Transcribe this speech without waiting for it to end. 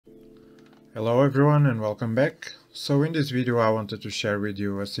Hello everyone and welcome back. So in this video I wanted to share with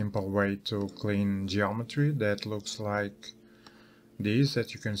you a simple way to clean geometry that looks like this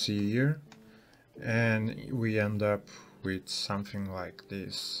that you can see here, and we end up with something like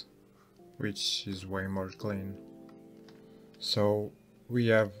this, which is way more clean. So we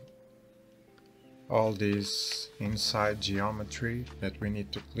have all this inside geometry that we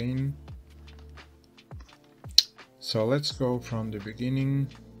need to clean. So let's go from the beginning.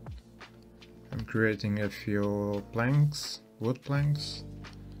 I'm creating a few planks, wood planks.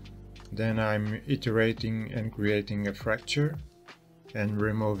 Then I'm iterating and creating a fracture and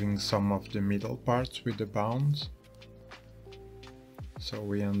removing some of the middle parts with the bounds. So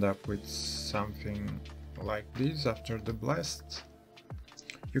we end up with something like this after the blast.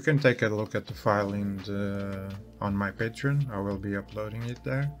 You can take a look at the file on my Patreon. I will be uploading it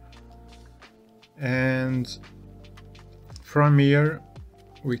there. And from here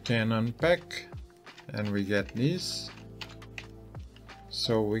we can unpack and we get this.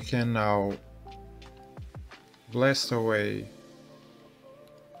 So we can now blast away,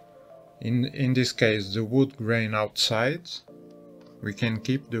 in this case, the wood grain outside. We can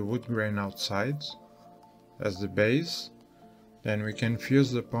keep the wood grain outside as the base. Then we can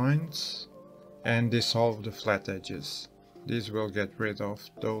fuse the points and dissolve the flat edges. This will get rid of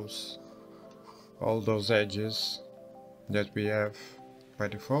all those edges that we have by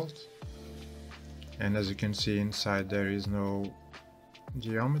default. And as you can see, inside there is no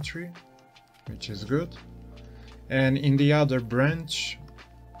geometry, which is good. And in the other branch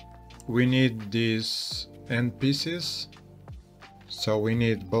we need these end pieces, so we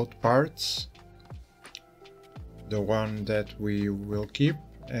need both parts, the one that we will keep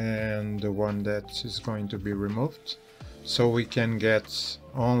and the one that is going to be removed, so we can get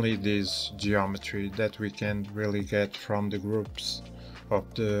only this geometry that we can really get from the groups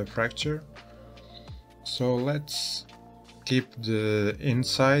of the fracture. So let's keep the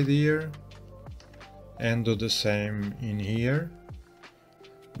inside here and do the same in here.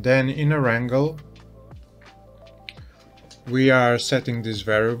 Then in a wrangle we are setting this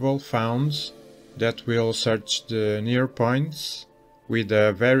variable found that will search the near points with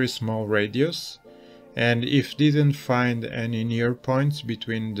a very small radius, and if didn't find any near points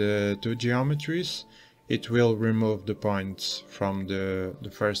between the two geometries, it will remove the points from the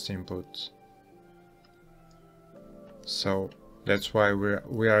first input. So that's why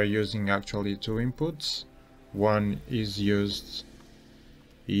we are using actually two inputs. One is used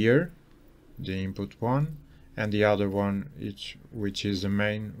here, the input one, and the other one, which is the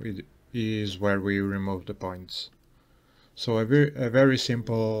main, is where we remove the points. So a very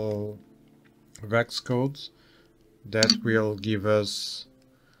simple Vex code that will give us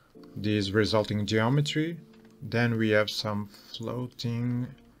this resulting geometry. Then we have some floating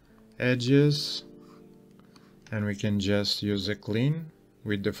edges, and we can just use a clean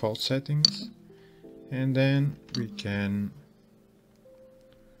with default settings, and then we can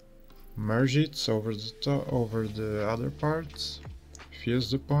merge it over the other parts,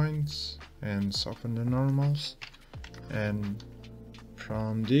 fuse the points and soften the normals, and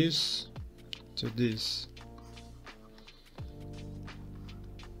from this to this.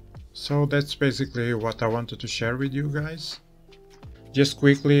 So that's basically what I wanted to share with you guys. Just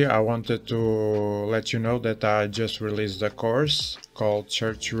quickly, I wanted to let you know that I just released a course called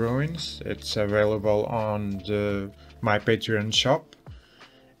Church Ruins. It's available on my Patreon shop,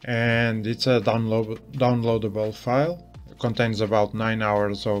 and it's a downloadable file. It contains about 9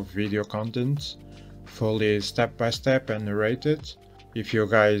 hours of video content, fully step-by-step and narrated. If you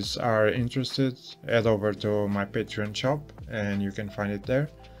guys are interested, head over to my Patreon shop and you can find it there.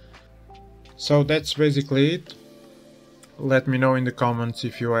 So that's basically it. Let me know in the comments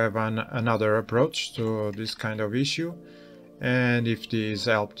if you have another approach to this kind of issue, and if this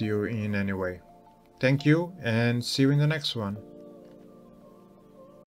helped you in any way. Thank you, and see you in the next one.